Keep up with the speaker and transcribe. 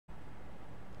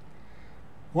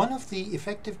One of the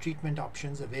effective treatment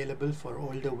options available for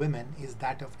older women is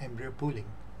that of embryo pooling.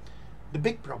 The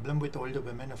big problem with older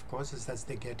women, of course, is as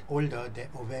they get older, their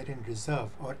ovarian reserve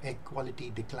or egg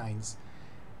quality declines.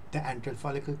 The antral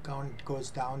follicle count goes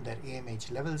down, their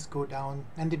AMH levels go down,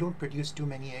 and they don't produce too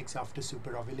many eggs after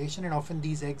superovulation, and often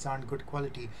these eggs aren't good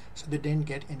quality, so they didn't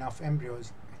get enough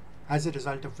embryos, as a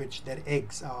result of which their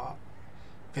eggs are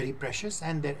very precious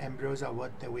and their embryos are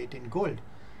worth their weight in gold.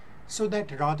 So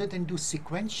that rather than do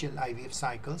sequential IVF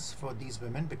cycles for these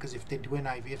women, because if they do an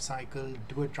IVF cycle,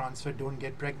 do a transfer, don't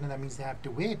get pregnant, that means they have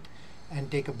to wait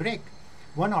and take a break.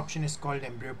 One option is called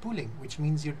embryo pooling, which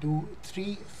means you do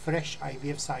 3 fresh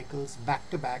IVF cycles back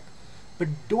to back, but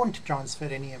don't transfer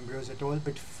any embryos at all,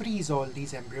 but freeze all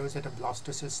these embryos at a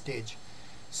blastocyst stage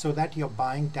so that you're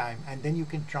buying time, and then you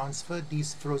can transfer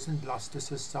these frozen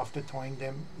blastocysts after thawing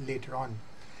them later on.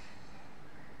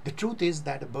 The truth is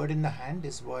that a bird in the hand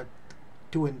is worth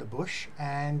 2 in the bush,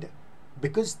 and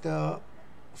because the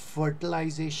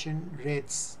fertilization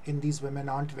rates in these women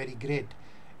aren't very great,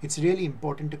 it's really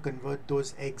important to convert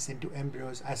those eggs into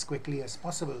embryos as quickly as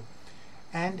possible.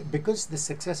 And because the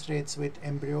success rates with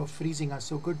embryo freezing are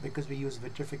so good because we use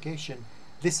vitrification,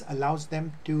 this allows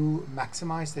them to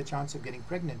maximize their chance of getting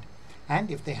pregnant. And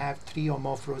if they have 3 or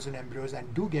more frozen embryos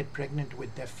and do get pregnant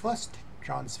with their first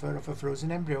transfer of a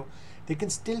frozen embryo, they can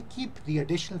still keep the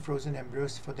additional frozen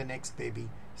embryos for the next baby.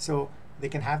 So they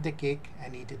can have their cake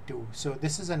and eat it too. So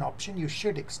this is an option you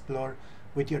should explore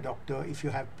with your doctor if you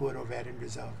have poor ovarian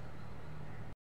reserve.